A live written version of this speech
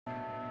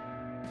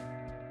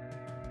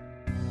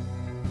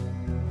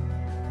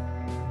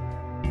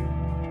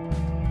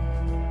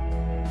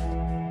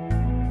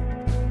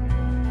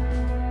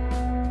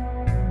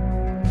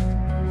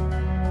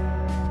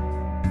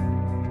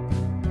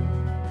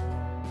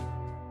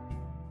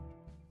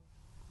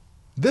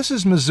This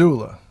is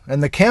Missoula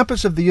and the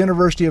campus of the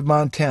University of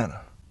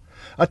Montana,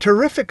 a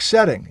terrific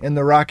setting in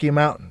the Rocky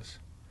Mountains,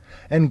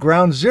 and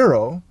ground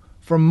zero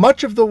for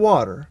much of the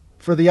water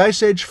for the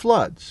Ice Age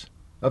floods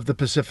of the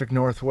Pacific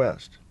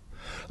Northwest.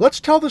 Let's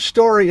tell the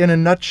story in a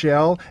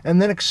nutshell and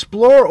then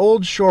explore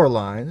old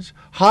shorelines,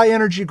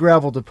 high-energy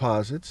gravel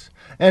deposits,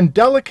 and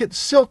delicate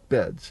silt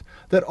beds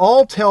that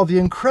all tell the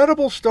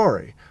incredible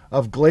story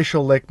of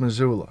Glacial Lake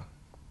Missoula.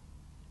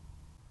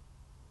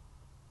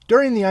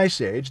 During the Ice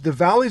Age, the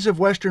valleys of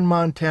western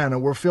Montana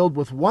were filled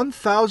with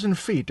 1,000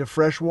 feet of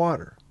fresh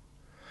water.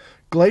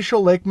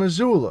 Glacial Lake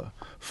Missoula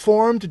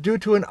formed due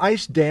to an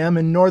ice dam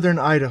in northern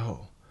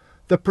Idaho,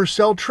 the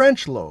Purcell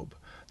Trench Lobe,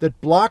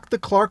 that blocked the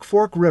Clark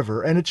Fork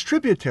River and its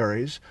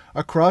tributaries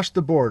across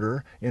the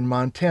border in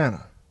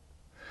Montana.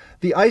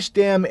 The ice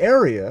dam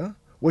area,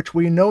 which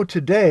we know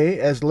today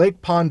as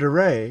Lake Pend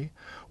Oreille,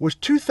 was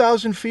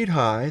 2,000 feet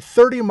high,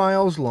 30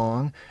 miles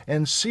long,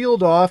 and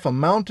sealed off a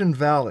mountain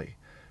valley,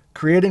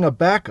 creating a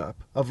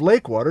backup of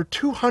lake water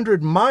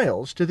 200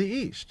 miles to the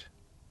east.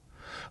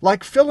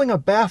 Like filling a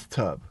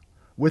bathtub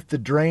with the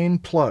drain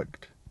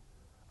plugged.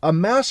 A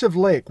massive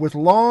lake with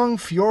long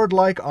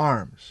fjord-like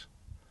arms.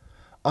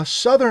 A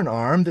southern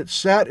arm that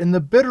sat in the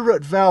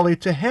Bitterroot Valley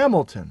to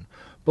Hamilton,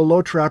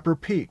 below Trapper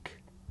Peak.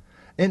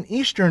 An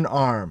eastern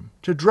arm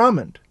to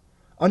Drummond.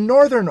 A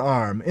northern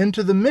arm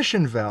into the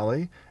Mission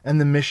Valley and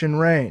the Mission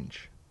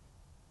Range.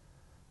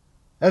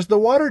 As the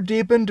water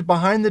deepened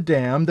behind the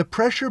dam, the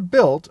pressure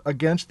built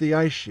against the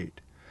ice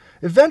sheet.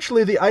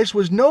 Eventually, the ice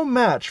was no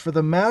match for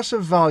the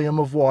massive volume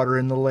of water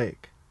in the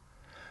lake.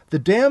 The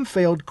dam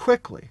failed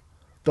quickly.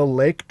 The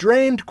lake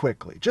drained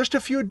quickly, just a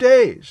few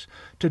days,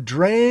 to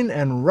drain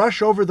and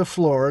rush over the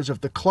floors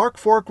of the Clark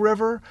Fork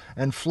River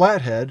and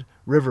Flathead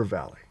River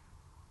Valley.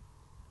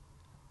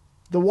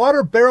 The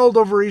water barreled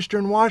over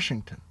eastern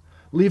Washington,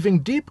 leaving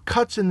deep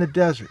cuts in the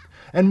desert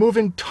and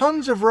moving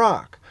tons of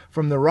rock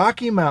from the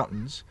Rocky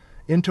Mountains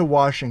into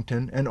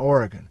Washington and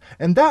Oregon.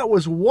 And that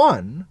was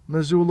one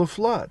Missoula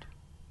flood.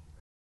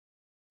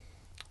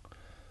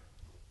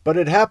 But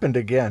it happened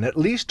again, at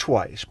least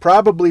twice,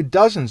 probably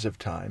dozens of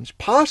times,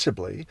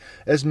 possibly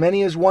as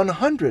many as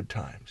 100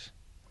 times.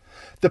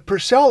 The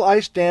Purcell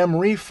Ice Dam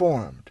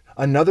reformed,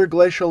 another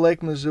Glacial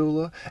Lake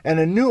Missoula, and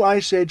a new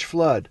Ice Age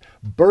flood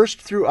burst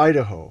through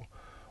Idaho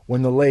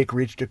when the lake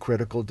reached a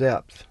critical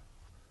depth.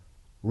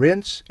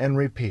 Rinse and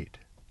repeat.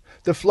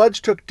 The floods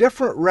took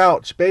different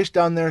routes based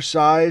on their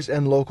size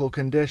and local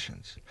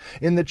conditions.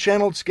 In the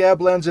channeled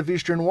scablands of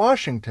eastern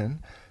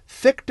Washington,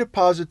 thick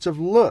deposits of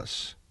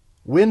loess,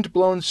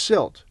 wind-blown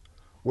silt,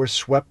 were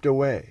swept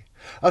away.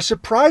 A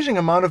surprising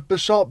amount of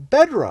basalt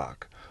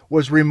bedrock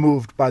was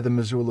removed by the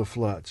Missoula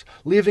floods,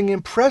 leaving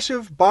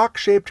impressive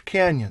box-shaped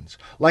canyons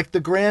like the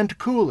Grand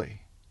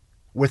Coulee,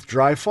 with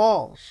dry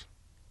falls,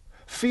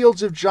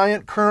 fields of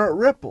giant current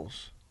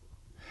ripples,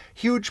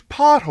 huge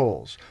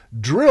potholes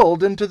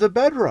drilled into the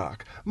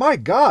bedrock. My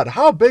God,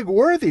 how big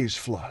were these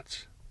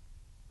floods?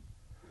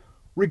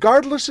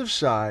 Regardless of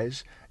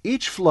size,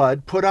 each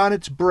flood put on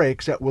its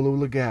brakes at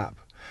Wallula Gap,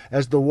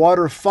 as the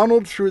water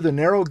funneled through the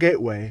narrow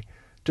gateway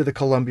to the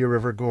Columbia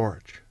River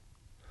Gorge.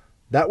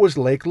 That was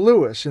Lake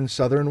Lewis in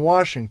southern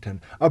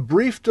Washington, a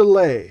brief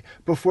delay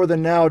before the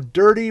now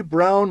dirty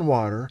brown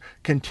water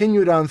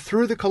continued on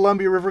through the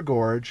Columbia River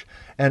Gorge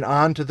and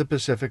on to the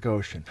Pacific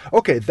Ocean.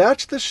 Okay,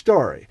 that's the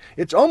story.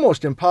 It's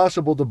almost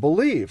impossible to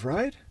believe,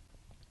 right?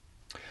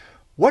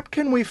 What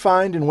can we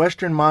find in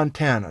western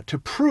Montana to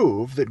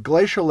prove that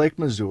Glacial Lake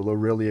Missoula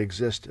really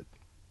existed?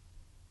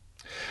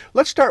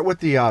 Let's start with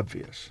the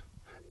obvious.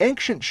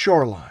 Ancient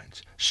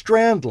shorelines,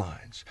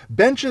 strandlines,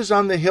 benches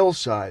on the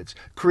hillsides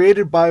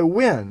created by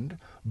wind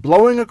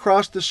blowing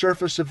across the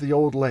surface of the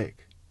old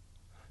lake.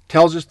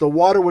 Tells us the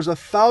water was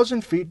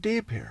 1,000 feet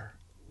deep here.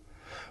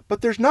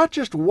 But there's not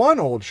just one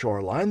old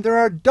shoreline, there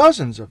are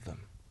dozens of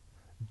them.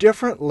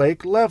 Different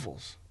lake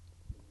levels.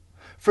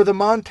 For the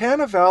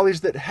Montana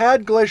valleys that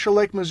had Glacial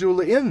Lake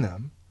Missoula in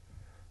them,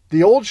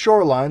 the old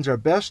shorelines are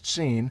best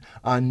seen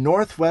on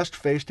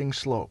northwest-facing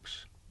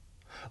slopes,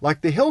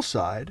 like the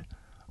hillside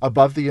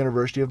above the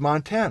University of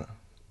Montana.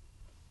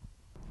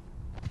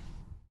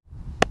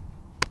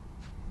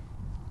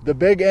 The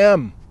Big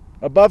M,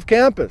 above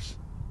campus,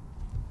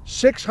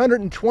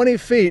 620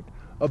 feet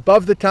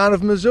above the town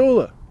of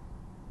Missoula.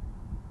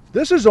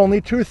 This is only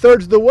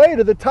 2/3 the way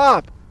to the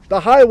top,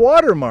 the high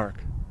water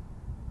mark.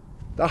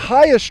 The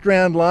highest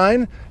strand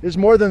line is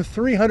more than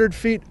 300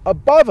 feet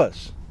above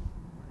us.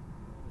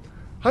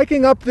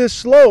 Hiking up this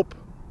slope,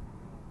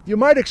 you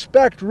might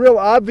expect real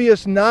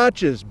obvious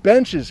notches,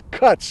 benches,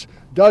 cuts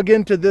dug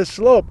into this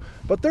slope,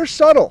 but they're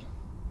subtle.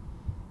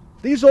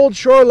 These old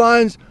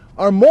shorelines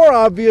are more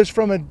obvious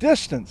from a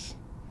distance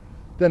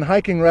than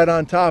hiking right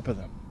on top of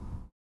them.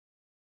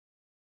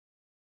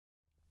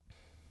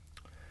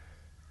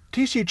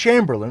 T.C.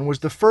 Chamberlain was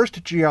the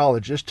first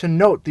geologist to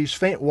note these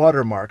faint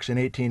watermarks in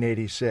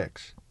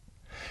 1886.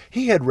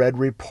 He had read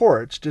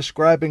reports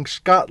describing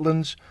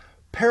Scotland's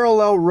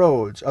parallel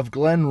roads of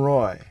Glen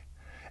Roy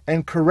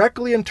and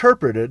correctly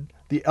interpreted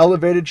the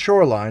elevated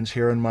shorelines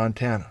here in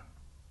Montana.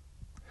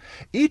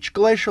 Each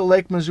Glacial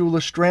Lake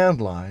Missoula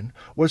strand line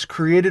was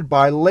created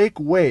by lake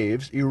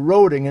waves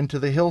eroding into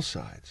the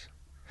hillsides.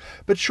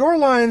 But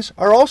shorelines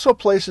are also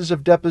places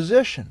of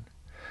deposition.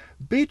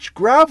 Beach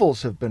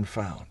gravels have been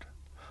found,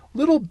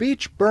 little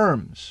beach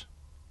berms.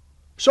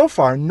 So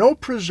far, no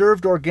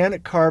preserved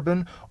organic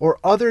carbon or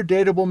other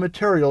datable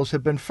materials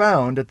have been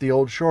found at the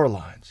old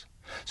shorelines.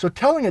 So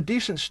telling a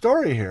decent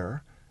story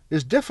here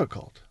is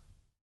difficult.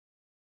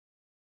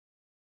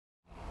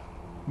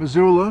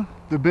 Missoula,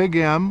 the Big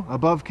M,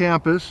 above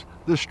campus,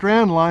 the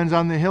strand lines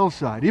on the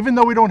hillside. Even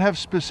though we don't have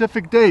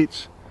specific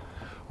dates,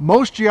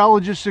 most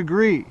geologists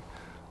agree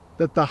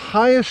that the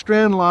highest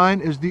strand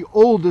line is the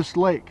oldest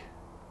lake.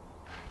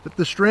 That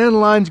the strand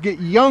lines get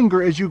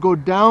younger as you go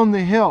down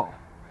the hill.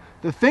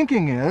 The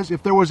thinking is,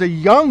 if there was a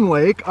young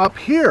lake up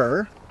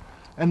here,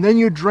 and then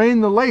you drain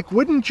the lake,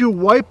 wouldn't you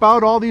wipe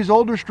out all these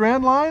older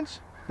strand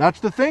lines? That's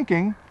the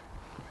thinking.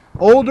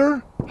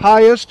 Older,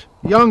 highest,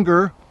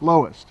 younger,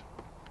 lowest.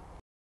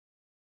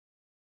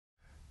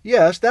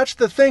 Yes, that's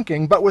the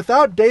thinking, but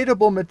without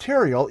datable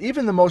material,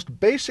 even the most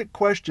basic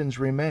questions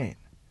remain.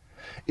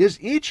 Is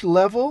each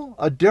level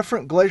a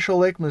different Glacial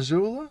Lake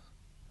Missoula?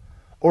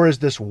 Or is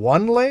this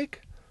one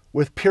lake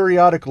with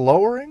periodic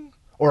lowering?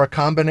 Or a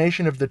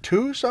combination of the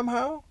two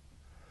somehow?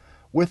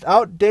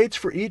 Without dates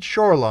for each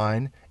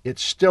shoreline,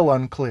 it's still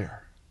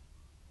unclear.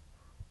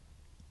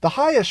 The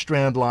highest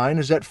strand line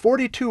is at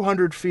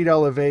 4,200 feet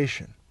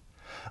elevation.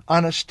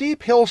 On a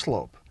steep hill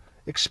slope,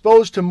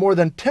 exposed to more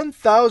than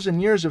 10,000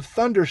 years of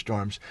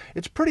thunderstorms,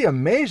 it's pretty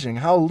amazing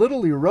how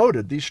little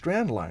eroded these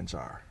strand lines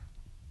are.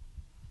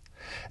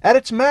 At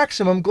its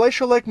maximum,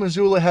 Glacial Lake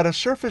Missoula had a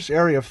surface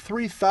area of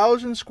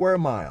 3,000 square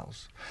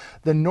miles.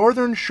 The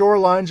northern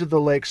shorelines of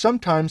the lake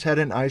sometimes had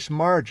an ice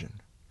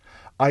margin.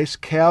 Ice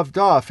calved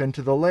off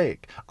into the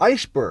lake,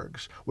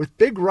 icebergs with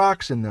big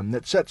rocks in them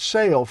that set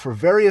sail for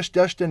various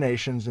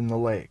destinations in the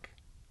lake.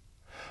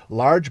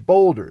 Large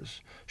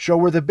boulders show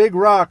where the big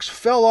rocks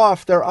fell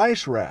off their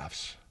ice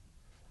rafts.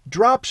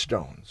 Drop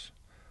stones,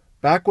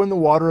 back when the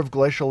water of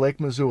Glacial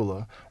Lake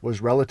Missoula was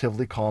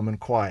relatively calm and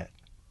quiet.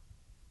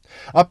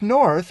 Up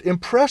north,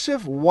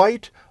 impressive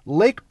white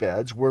lake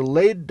beds were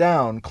laid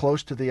down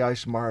close to the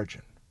ice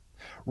margin.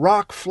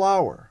 Rock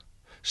flour,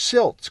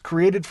 silts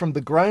created from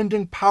the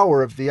grinding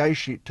power of the ice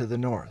sheet to the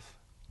north.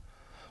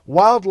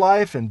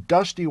 Wildlife and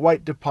dusty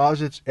white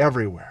deposits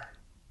everywhere.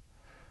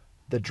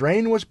 The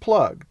drain was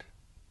plugged,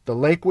 the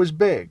lake was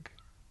big,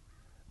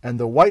 and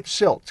the white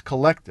silts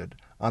collected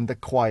on the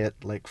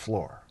quiet lake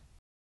floor.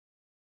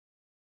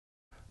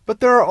 But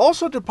there are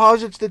also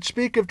deposits that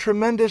speak of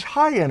tremendous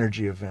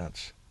high-energy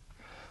events.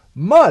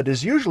 Mud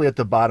is usually at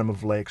the bottom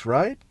of lakes,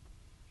 right?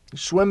 You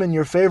swim in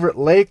your favorite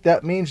lake,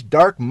 that means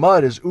dark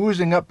mud is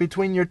oozing up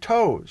between your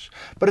toes.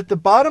 But at the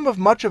bottom of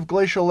much of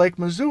Glacial Lake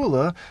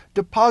Missoula,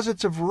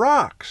 deposits of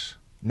rocks,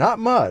 not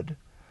mud,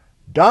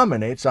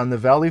 dominates on the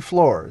valley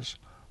floors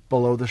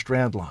below the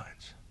strand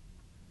lines.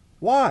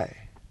 Why?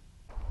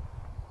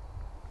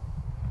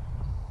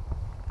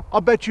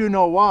 I'll bet you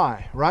know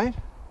why, right?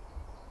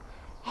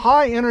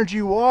 High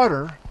energy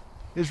water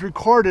is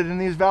recorded in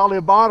these valley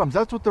bottoms.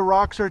 That's what the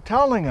rocks are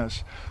telling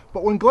us.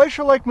 But when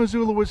Glacial Lake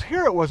Missoula was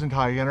here, it wasn't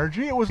high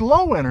energy, it was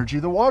low energy.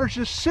 The water's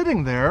just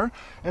sitting there,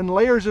 and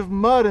layers of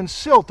mud and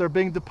silt are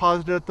being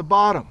deposited at the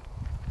bottom.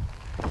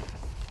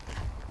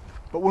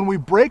 But when we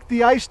break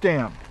the ice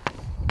dam,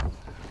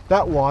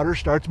 that water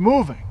starts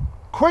moving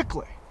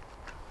quickly,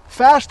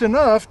 fast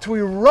enough to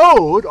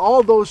erode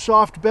all those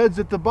soft beds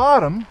at the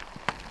bottom,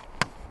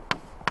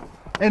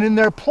 and in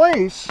their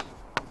place,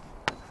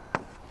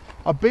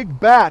 a big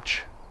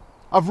batch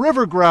of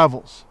river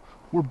gravels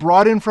were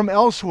brought in from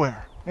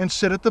elsewhere and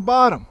sit at the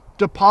bottom,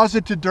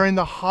 deposited during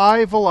the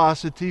high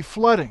velocity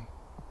flooding.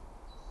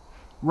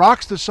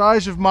 Rocks the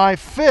size of my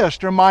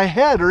fist or my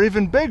head or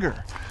even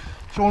bigger.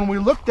 So when we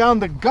look down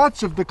the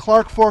guts of the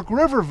Clark Fork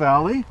River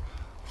Valley,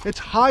 it's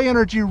high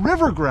energy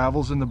river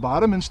gravels in the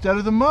bottom instead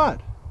of the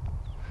mud.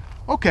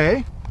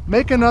 Okay,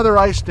 make another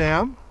ice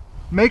dam,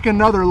 make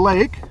another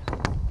lake,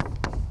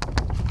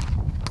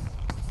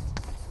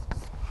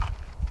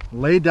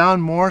 lay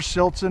down more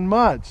silts and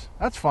muds.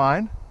 That's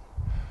fine.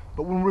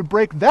 But when we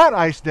break that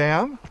ice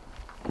dam,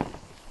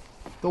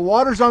 the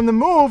water's on the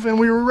move and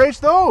we erase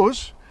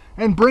those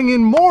and bring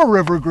in more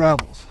river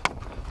gravels.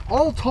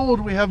 All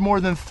told, we have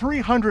more than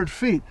 300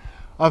 feet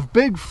of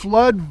big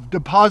flood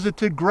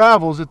deposited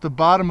gravels at the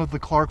bottom of the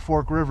Clark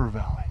Fork River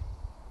Valley.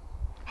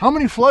 How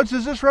many floods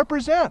does this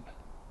represent?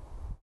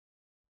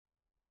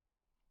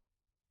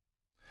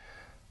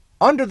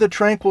 Under the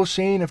tranquil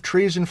scene of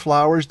trees and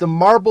flowers, the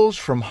marbles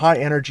from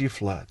high-energy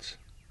floods.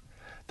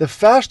 The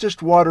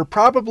fastest water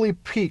probably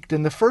peaked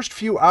in the first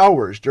few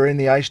hours during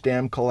the ice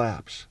dam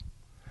collapse.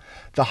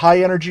 The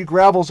high-energy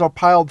gravels are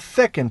piled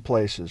thick in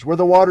places where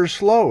the water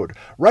slowed,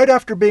 right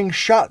after being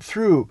shot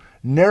through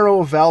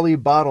narrow valley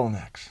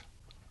bottlenecks.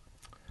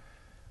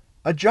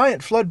 A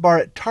giant flood bar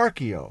at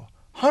Tarkio,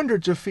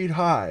 hundreds of feet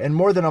high and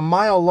more than a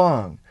mile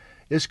long,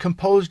 is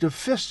composed of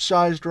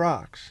fist-sized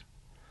rocks.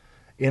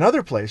 In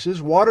other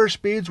places, water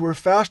speeds were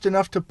fast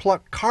enough to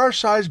pluck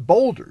car-sized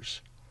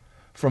boulders.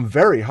 from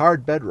very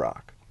hard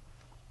bedrock.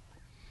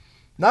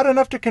 Not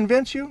enough to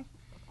convince you?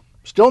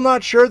 Still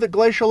not sure that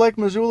Glacial Lake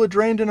Missoula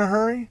drained in a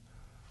hurry?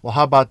 Well,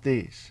 how about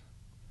these?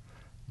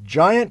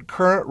 Giant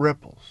current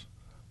ripples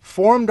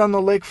formed on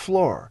the lake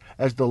floor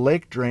as the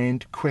lake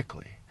drained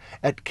quickly.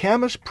 At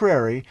Camas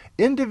Prairie,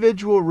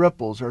 individual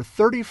ripples are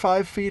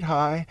 35 feet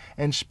high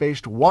and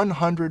spaced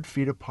 100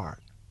 feet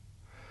apart.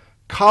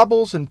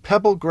 Cobbles and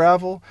pebble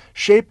gravel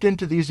shaped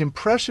into these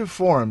impressive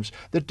forms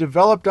that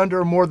developed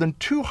under more than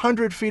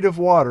 200 feet of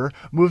water,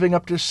 moving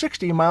up to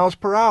 60 miles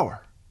per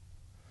hour.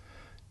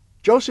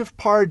 Joseph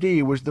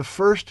Pardee was the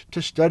first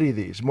to study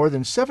these more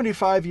than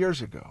 75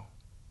 years ago.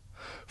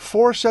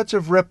 4 sets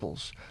of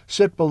ripples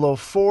sit below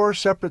 4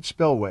 separate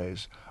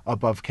spillways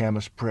above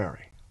Camas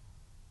Prairie.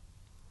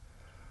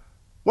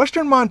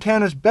 Western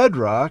Montana's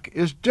bedrock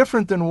is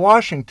different than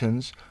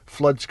Washington's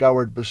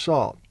flood-scoured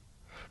basalt.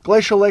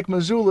 Glacial Lake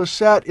Missoula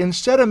sat in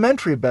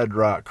sedimentary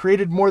bedrock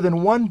created more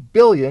than 1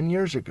 billion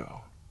years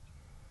ago.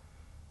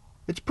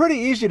 It's pretty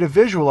easy to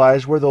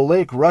visualize where the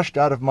lake rushed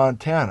out of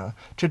Montana.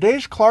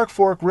 Today's Clark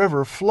Fork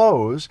River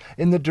flows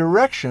in the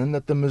direction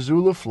that the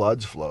Missoula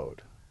floods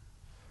flowed.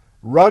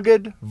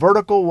 Rugged,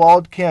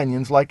 vertical-walled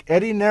canyons like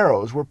Eddy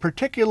Narrows were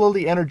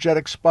particularly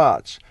energetic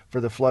spots for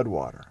the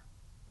floodwater.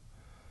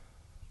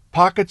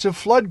 Pockets of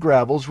flood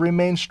gravels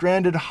remain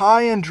stranded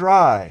high and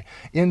dry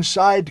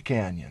inside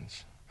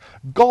canyons.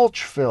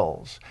 Gulch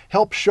fills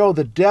help show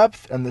the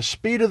depth and the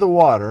speed of the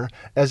water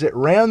as it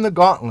ran the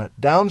gauntlet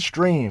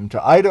downstream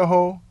to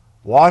Idaho,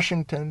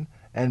 Washington,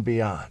 and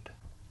beyond.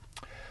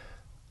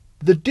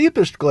 The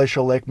deepest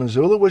Glacial Lake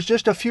Missoula was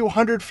just a few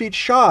hundred feet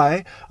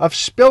shy of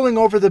spilling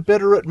over the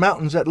Bitterroot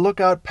Mountains at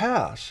Lookout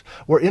Pass,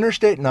 where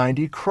Interstate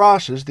 90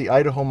 crosses the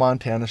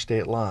Idaho-Montana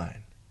state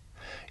line.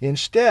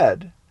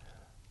 Instead,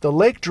 the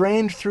lake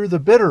drained through the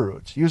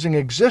Bitterroots using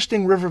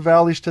existing river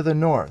valleys to the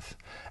north,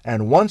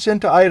 and once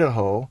into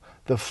Idaho,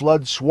 the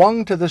flood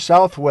swung to the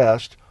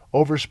southwest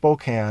over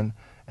Spokane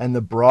and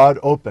the broad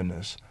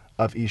openness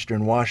of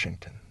eastern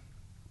Washington.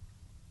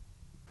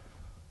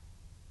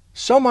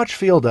 So much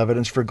field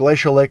evidence for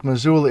Glacial Lake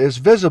Missoula is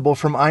visible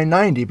from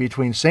I-90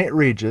 between St.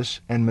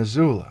 Regis and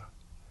Missoula.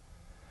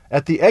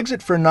 At the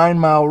exit for 9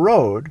 Mile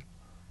Road,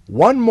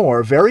 one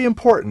more very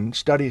important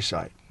study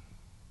site.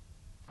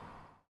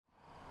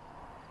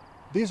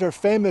 These are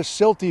famous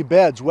silty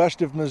beds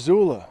west of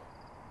Missoula,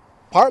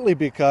 partly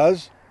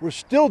because we're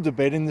still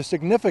debating the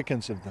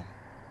significance of them.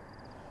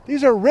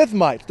 These are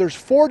rhythmites. There's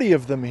 40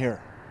 of them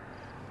here.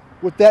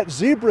 With that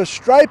zebra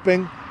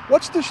striping,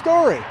 what's the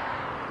story?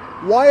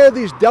 Why are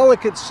these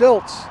delicate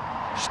silts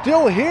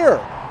still here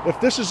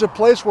if this is a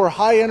place where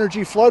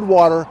high-energy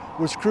floodwater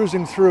was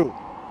cruising through?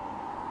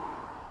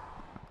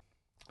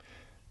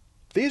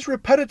 These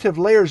repetitive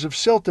layers of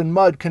silt and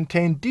mud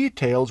contain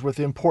details with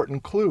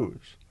important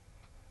clues.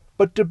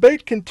 But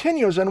debate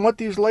continues on what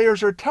these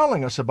layers are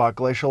telling us about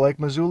Glacial Lake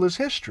Missoula's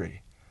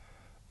history.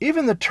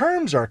 Even the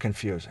terms are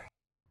confusing.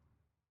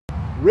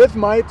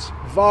 Rhythmites,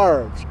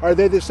 varves, are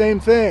they the same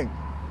thing?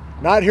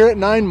 Not here at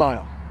 9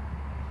 Mile.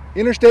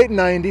 Interstate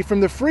 90,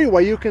 from the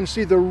freeway you can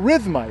see the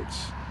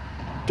rhythmites.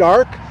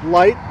 Dark,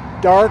 light,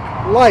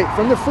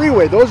 from the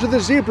freeway. Those are the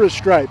zebra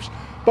stripes.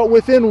 But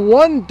within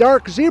one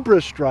dark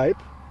zebra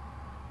stripe,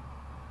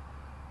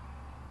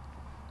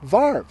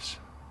 varves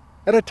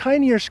at a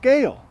tinier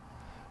scale.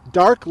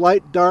 Dark,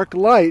 light,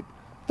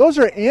 those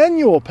are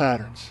annual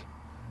patterns.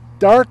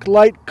 Dark,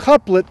 light,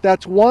 couplet,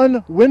 that's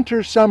one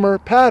winter-summer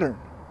pattern.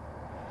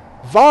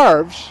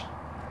 Varves,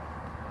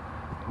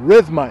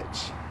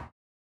 rhythmites.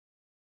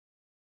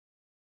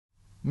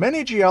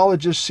 Many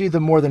geologists see the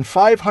more than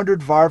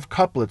 500 varve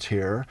couplets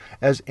here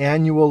as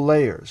annual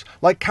layers,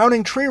 like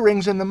counting tree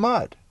rings in the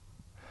mud.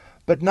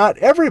 But not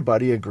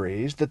everybody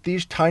agrees that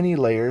these tiny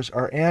layers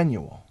are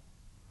annual.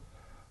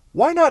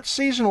 Why not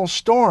seasonal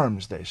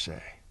storms, they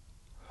say,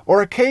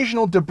 or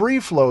occasional debris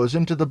flows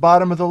into the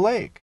bottom of the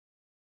lake?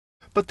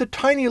 But the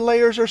tiny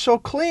layers are so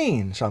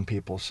clean, some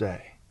people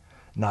say.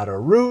 Not a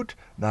root,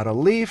 not a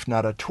leaf,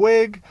 not a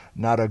twig,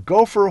 not a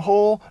gopher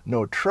hole,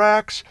 no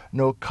tracks,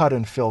 no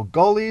cut-and-fill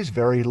gullies,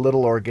 very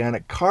little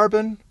organic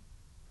carbon.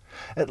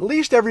 At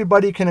least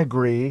everybody can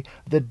agree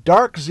that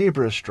dark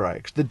zebra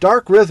strikes, the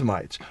dark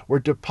rhythmites, were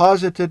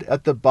deposited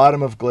at the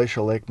bottom of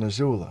Glacial Lake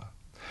Missoula.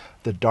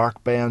 The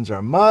dark bands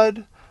are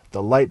mud,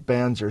 the light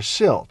bands are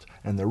silt,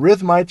 and the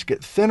rhythmites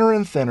get thinner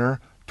and thinner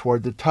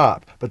toward the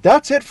top. But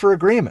that's it for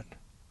agreement.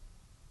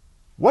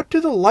 What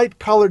do the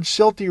light-colored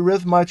silty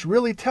rhythmites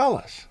really tell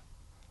us?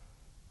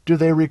 Do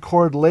they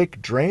record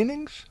lake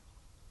drainings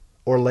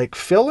or lake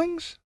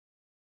fillings?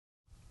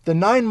 The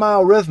 9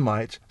 Mile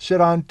rhythmites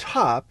sit on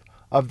top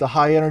of the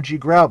high-energy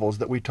gravels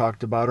that we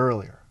talked about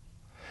earlier.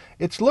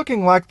 It's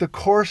looking like the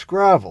coarse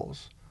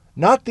gravels,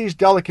 not these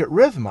delicate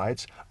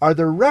rhythmites, are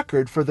the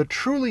record for the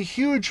truly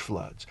huge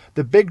floods,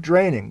 the big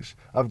drainings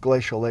of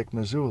Glacial Lake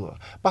Missoula.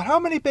 But how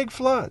many big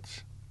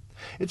floods?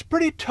 It's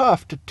pretty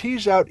tough to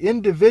tease out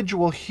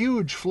individual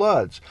huge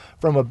floods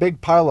from a big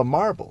pile of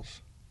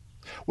marbles.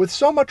 With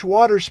so much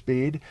water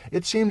speed,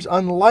 it seems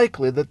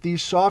unlikely that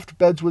these soft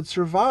beds would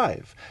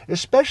survive,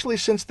 especially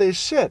since they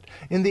sit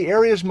in the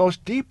area's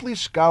most deeply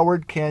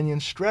scoured canyon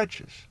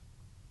stretches.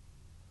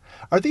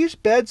 Are these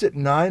beds at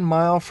 9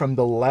 Mile from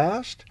the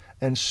last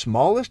and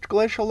smallest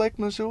glacial Lake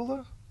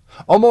Missoula?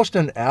 Almost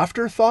an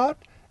afterthought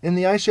in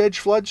the Ice Age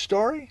flood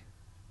story?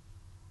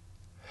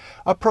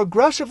 A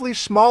progressively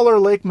smaller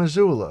Lake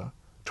Missoula,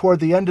 toward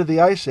the end of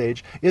the Ice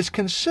Age, is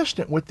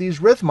consistent with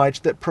these rhythmites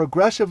that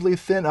progressively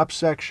thin up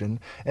section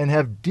and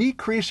have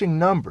decreasing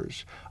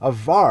numbers of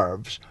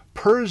varves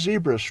per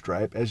zebra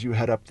stripe as you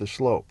head up the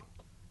slope.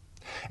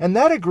 And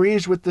that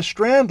agrees with the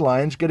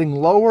strandlines getting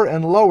lower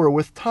and lower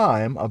with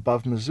time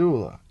above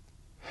Missoula.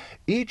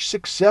 Each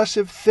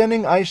successive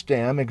thinning ice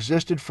dam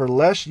existed for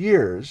less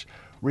years,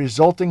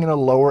 resulting in a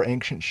lower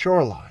ancient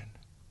shoreline.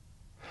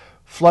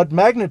 Flood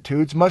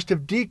magnitudes must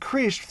have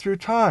decreased through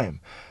time,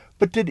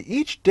 but did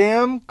each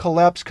dam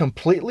collapse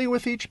completely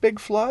with each big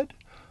flood?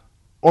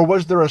 Or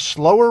was there a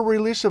slower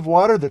release of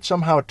water that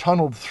somehow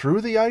tunneled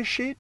through the ice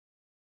sheet?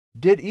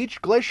 Did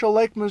each glacial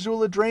Lake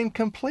Missoula drain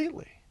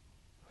completely?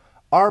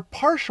 Are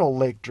partial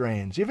lake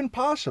drains even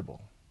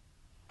possible?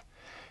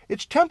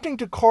 It's tempting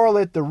to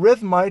correlate the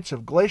rhythmites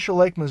of Glacial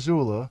Lake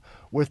Missoula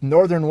with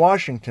northern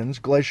Washington's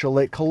Glacial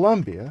Lake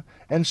Columbia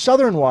and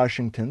southern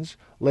Washington's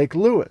Lake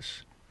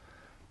Lewis.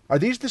 Are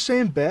these the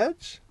same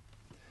beds?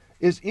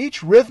 Is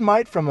each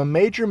rhythmite from a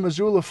major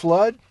Missoula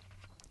flood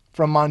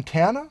from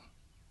Montana?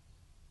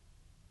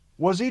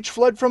 Was each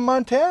flood from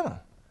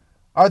Montana?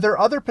 Are there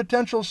other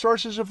potential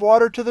sources of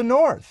water to the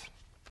north?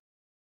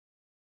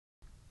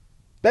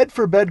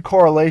 Bed-for-bed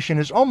correlation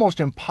is almost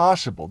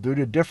impossible due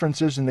to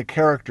differences in the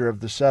character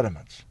of the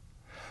sediments.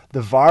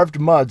 The varved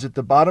muds at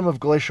the bottom of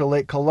Glacial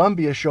Lake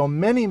Columbia show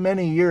many,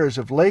 many years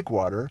of lake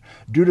water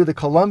due to the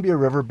Columbia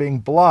River being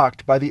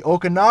blocked by the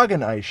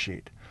Okanagan ice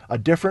sheet, a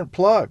different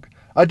plug,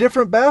 a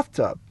different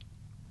bathtub.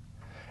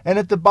 And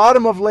at the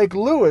bottom of Lake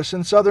Lewis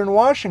in southern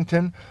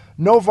Washington,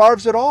 no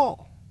varves at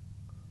all.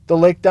 The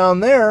lake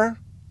down there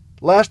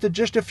lasted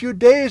just a few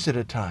days at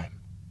a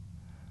time.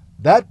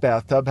 That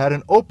bathtub had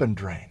an open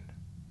drain.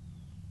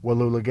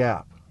 Wallula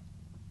Gap.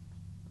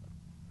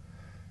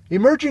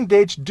 Emerging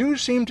dates do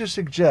seem to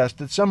suggest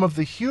that some of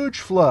the huge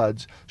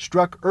floods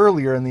struck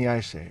earlier in the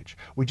Ice Age.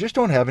 We just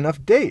don't have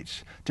enough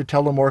dates to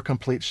tell a more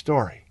complete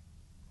story.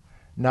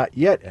 Not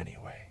yet,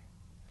 anyway.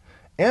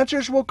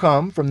 Answers will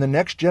come from the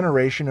next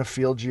generation of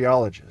field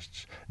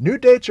geologists. New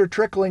dates are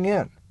trickling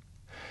in.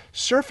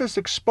 Surface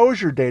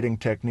exposure dating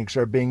techniques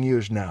are being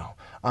used now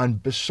on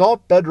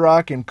basalt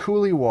bedrock in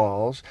coulee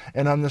walls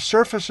and on the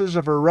surfaces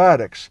of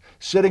erratics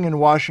sitting in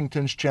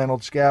Washington's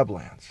channeled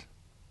scablands.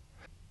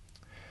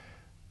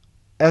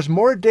 As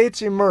more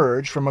dates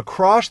emerge from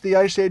across the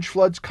Ice Age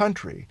floods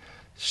country,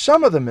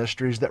 some of the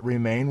mysteries that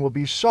remain will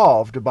be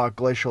solved about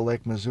Glacial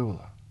Lake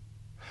Missoula.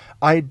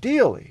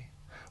 Ideally,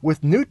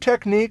 with new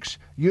techniques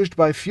used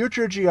by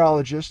future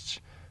geologists,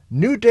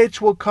 new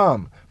dates will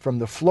come from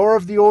the floor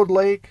of the old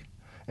lake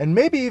and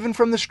maybe even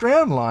from the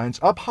strand lines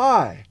up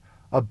high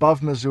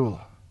above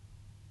Missoula.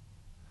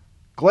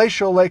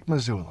 Glacial Lake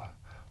Missoula,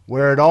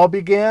 where it all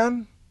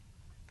began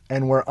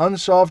and where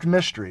unsolved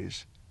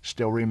mysteries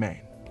still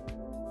remain.